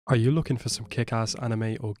Are you looking for some kick-ass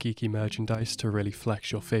anime or geeky merchandise to really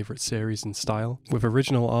flex your favourite series and style? With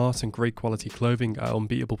original art and great quality clothing at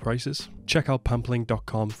unbeatable prices? Check out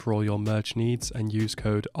pampling.com for all your merch needs and use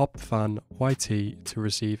code OPFANYT to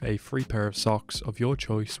receive a free pair of socks of your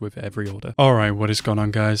choice with every order. Alright, what is going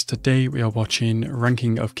on guys? Today we are watching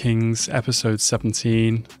Ranking of Kings episode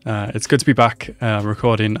 17. It's good to be back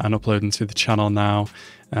recording and uploading to the channel now.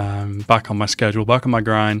 Back on my schedule, back on my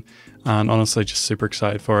grind, and honestly just super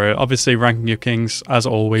excited for it. Obviously Ranking of Kings, as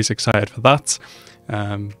always, excited for that.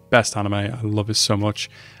 Best anime, I love it so much,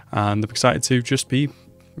 and I'm excited to just be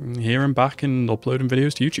here and back and uploading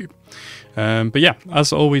videos to YouTube. But yeah,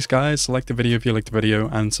 as always guys, like the video if you like the video,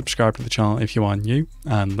 and subscribe to the channel if you are new,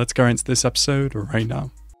 and let's go into this episode right now.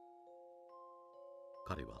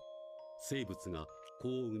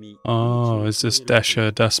 Oh, is this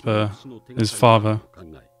Despa, his father?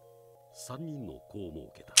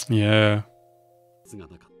 Yeah.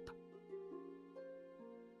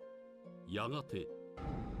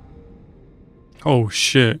 Oh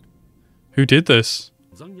shit. Who did this?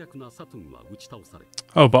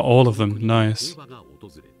 Oh, but all of them. Nice.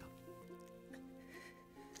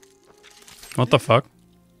 What the fuck?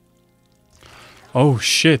 Oh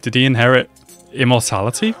shit, did he inherit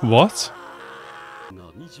immortality? What?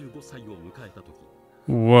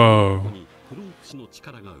 Whoa.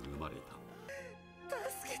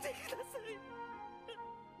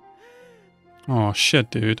 Oh shit,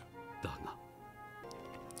 dude.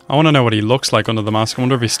 I want to know what he looks like under the mask. I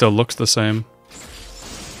wonder if he still looks the same.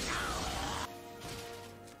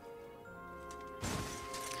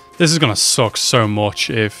 This is gonna suck so much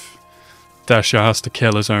if Desha has to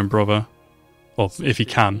kill his own brother. Well, if he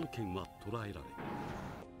can.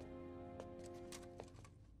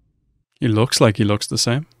 He looks like he looks the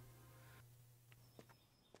same.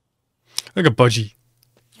 Look at Budgie.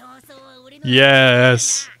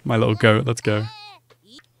 Yes! My little goat, let's go.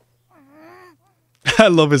 I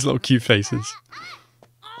love his little cute faces.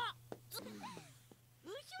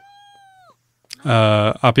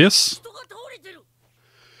 Appius?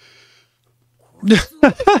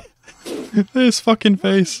 His fucking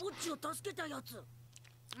face.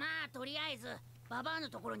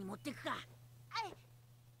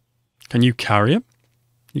 Can you carry him?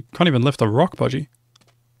 You can't even lift a rock, Budgie.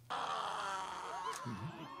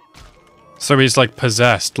 So he's like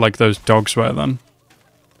possessed, like those dogs were then.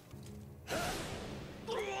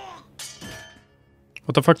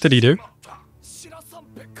 What the fuck did he do?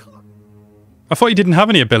 I thought he didn't have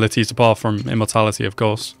any abilities apart from immortality, of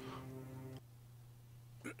course.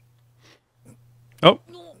 Oh,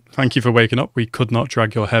 thank you for waking up. We could not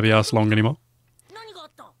drag your heavy ass long anymore.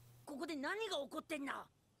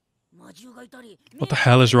 What the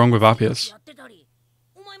hell is wrong with Appius?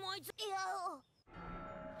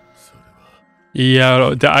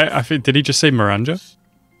 Yeah, I think, did he just say Miranda?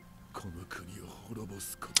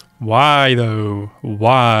 Why though?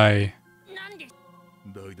 Why?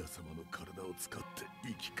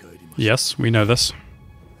 Yes, we know this.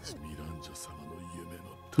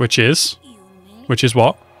 Which is? Which is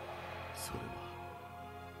what?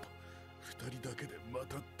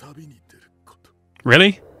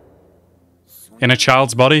 Really? In a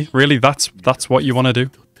child's body? Really? That's what you want to do?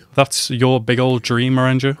 That's your big old dream,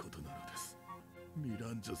 Miranda?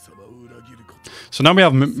 So now we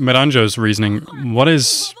have Miranjo's reasoning. What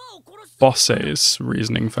is Bosse's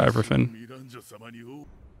reasoning for everything?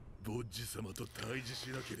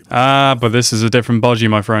 Ah, but this is a different Bodji,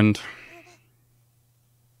 my friend.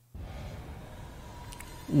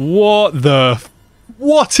 What the...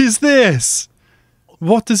 What is this?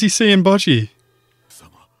 What does he see in Bodji?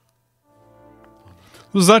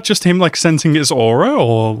 Was that just him, like, sensing his aura,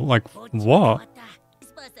 or, like, what?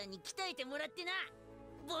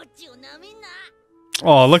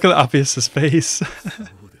 Oh, look at Appius' face.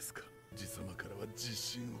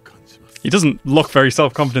 He doesn't look very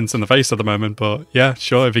self-confident in the face at the moment, but yeah,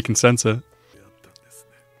 sure, if he can sense it.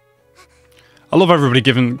 I love everybody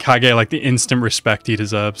giving Kage, like, the instant respect he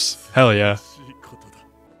deserves. Hell yeah.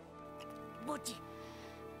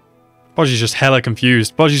 Bodji's just hella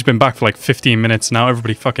confused. Bodji's been back for like 15 minutes now.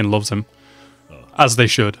 Everybody fucking loves him. As they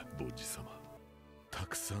should.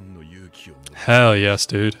 Hell yes,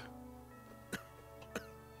 dude.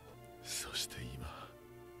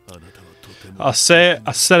 I said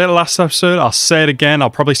it last episode. I'll say it again. I'll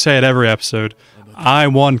probably say it every episode. I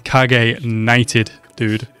want Kage knighted,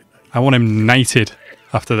 dude. I want him knighted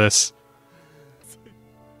after this.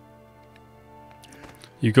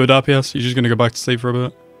 You good, Appius? You just gonna go back to sleep for a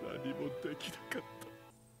bit?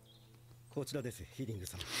 I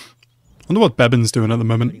wonder what Bebin's doing at the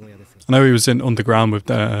moment. I know he was in underground with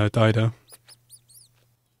Dido.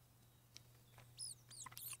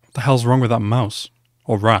 The hell's wrong with that mouse?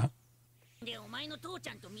 Or rat?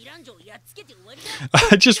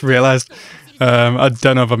 I just realized, I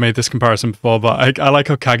don't know if I made this comparison before, but I like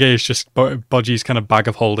how Kage is just Boji's kind of bag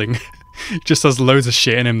of holding. Just has loads of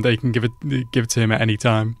shit in him that you can give it to him at any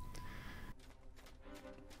time.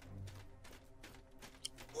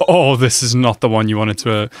 Oh, this is not the one you wanted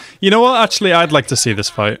to... You know what? Actually, I'd like to see this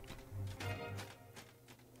fight.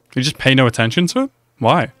 You just pay no attention to it?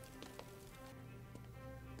 Why?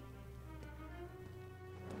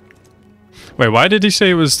 Wait, why did he say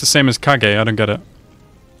it was the same as Kage? I don't get it.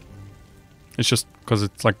 It's just because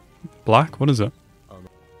it's like black? What is it?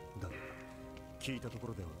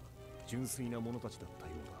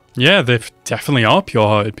 Yeah, they definitely are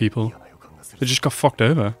pure-hearted people. They just got fucked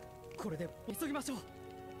over.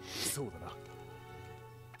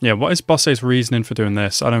 Yeah, what is Bosse's reasoning for doing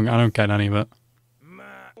this? I don't get any of it.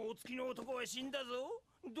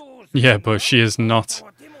 Yeah, but she is not...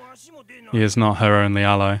 He is not her only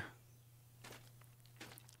ally.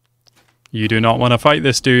 You do not want to fight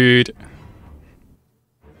this dude.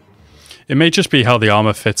 It may just be how the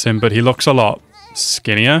armor fits him, but he looks a lot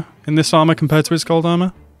skinnier in this armor compared to his gold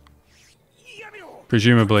armor.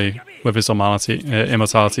 Presumably, with his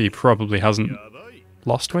immortality, he probably hasn't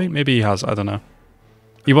lost weight. Maybe he has, I don't know.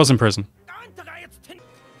 He was in prison.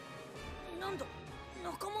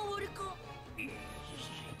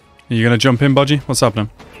 Are you gonna jump in, Boji? What's happening?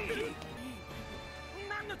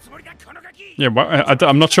 Yeah,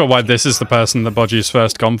 I'm not sure why this is the person that Boji's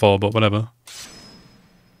first gone for, but whatever.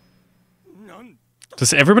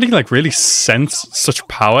 Does everybody, like, really sense such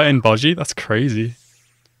power in Boji? That's crazy.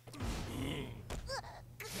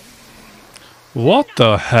 What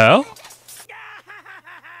the hell?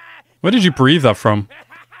 Where did you breathe that from?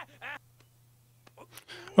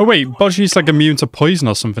 Oh wait, Boji's like immune to poison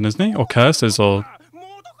or something, isn't he? Or curses, or...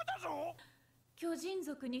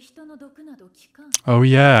 Oh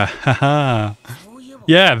yeah, haha.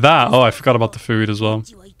 Yeah, that. Oh, I forgot about the food as well.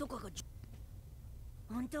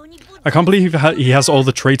 I can't believe he has all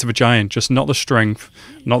the traits of a giant, just not the strength,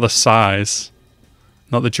 not the size,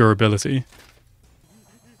 not the durability.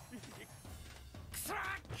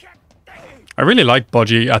 I really like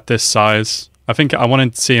Boji at this size. I think I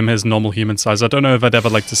wanted to see him his normal human size. I don't know if I'd ever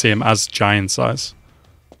like to see him as giant size.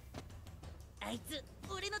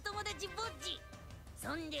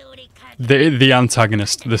 The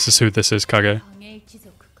antagonist. This is who this is, Kage.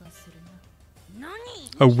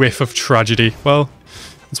 A whiff of tragedy. Well,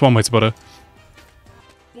 that's one way to put it.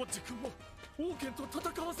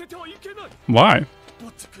 Why?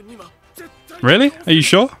 Really? Are you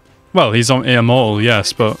sure? Well, he's immortal,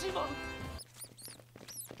 yes, but...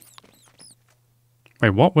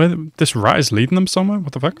 Wait, what? Where? This rat is leading them somewhere?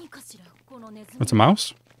 What the fuck? It's a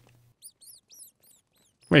mouse?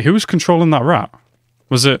 Wait, who was controlling that rat?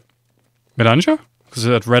 Was it Miranja? Because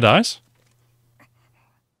it had red eyes?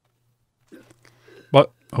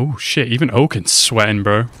 What? Oh shit, even Oaken's sweating,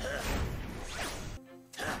 bro.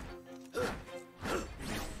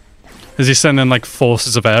 Is he sending like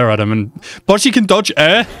forces of air at him? And Boji can dodge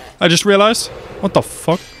air? I just realized. What the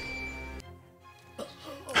fuck?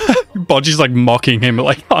 Boji's like mocking him,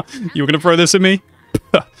 like, oh, you were gonna throw this at me?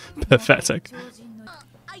 Pathetic.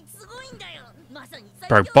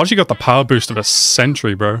 Bro, Boji got the power boost of a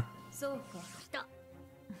century, bro.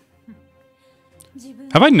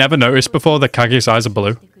 Have I never noticed before that Kage's eyes are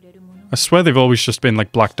blue? I swear they've always just been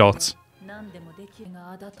like black dots.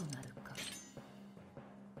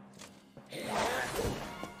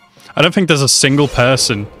 I don't think there's a single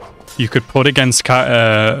person you could put against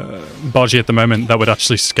Boji at the moment that would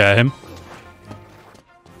actually scare him.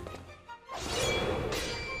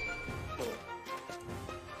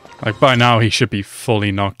 Like, by now he should be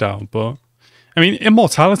fully knocked out, but... I mean,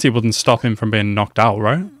 immortality wouldn't stop him from being knocked out,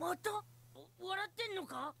 right?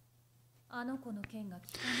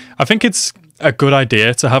 I think it's a good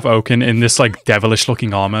idea to have Oaken in this, like,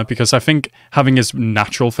 devilish-looking armor, because I think having his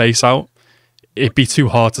natural face out, it'd be too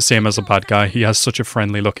hard to see him as a bad guy. He has such a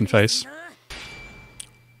friendly-looking face.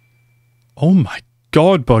 Oh my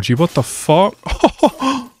god, Boji, what the fuck?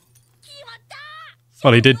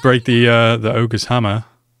 Well, he did break the ogre's hammer.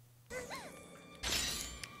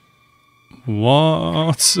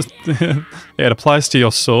 What? It applies to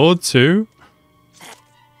your sword too?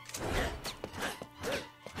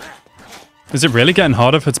 Is it really getting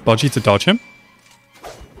harder for Boji to dodge him?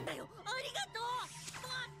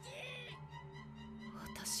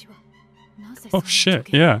 Oh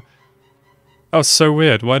shit, yeah. That was so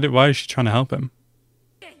weird. Why is she trying to help him?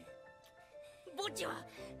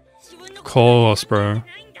 Of course, bro.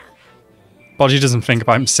 Boji doesn't think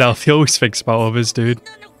about himself, he always thinks about others, dude.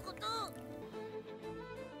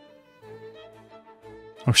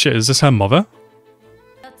 Oh shit, is this her mother?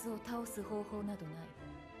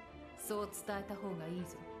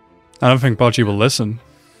 I don't think Boji will listen.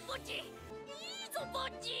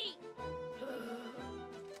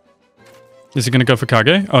 Is he gonna go for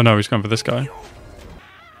Kage? Oh no, he's going for this guy.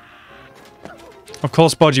 Of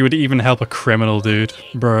course Boji would even help a criminal, dude.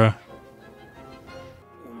 Bruh.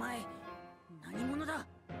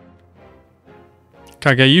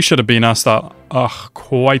 Kage, you should have been asked that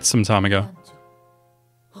quite some time ago.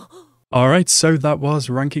 Alright, so that was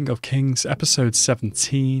Ranking of Kings episode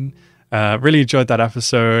 17. Really enjoyed that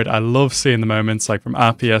episode. I love seeing the moments like from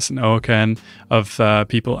RPS and Oken of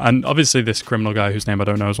people, and obviously this criminal guy whose name I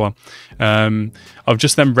don't know as well, of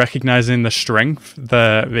just them recognizing the strength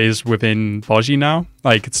that is within Boji now.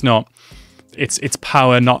 Like it's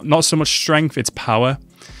power, not so much strength, it's power.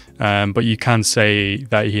 But you can say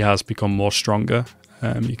that he has become more stronger.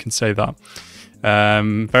 You can say that.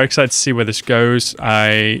 Very excited to see where this goes.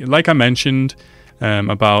 Like I mentioned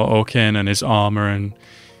about Oken and his armor, and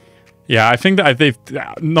yeah, I think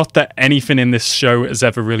that not that anything in this show has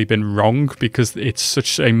ever really been wrong, because it's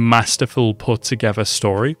such a masterful put together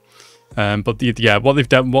story. But what they've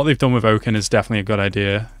done with Oken is definitely a good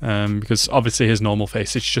idea, because obviously his normal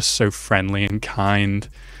face, it's just so friendly and kind.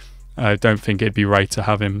 I don't think it'd be right to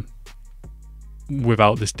have him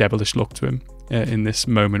without this devilish look to him in this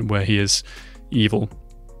moment where he is evil.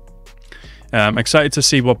 Excited to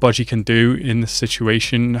see what Boji can do in this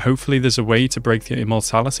situation. Hopefully there's a way to break the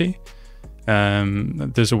immortality.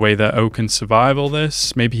 There's a way that O can survive all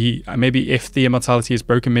this. Maybe if the immortality is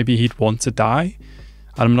broken, maybe he'd want to die.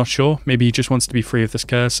 I'm not sure. Maybe he just wants to be free of this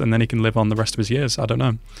curse and then he can live on the rest of his years. I don't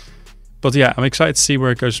know. But yeah, I'm excited to see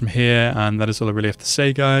where it goes from here, and that is all I really have to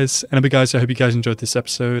say, guys. Anyway, guys, I hope you guys enjoyed this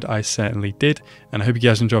episode. I certainly did, and I hope you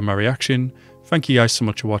guys enjoyed my reaction. Thank you guys so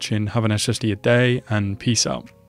much for watching. Have a nice rest of your day, and peace out.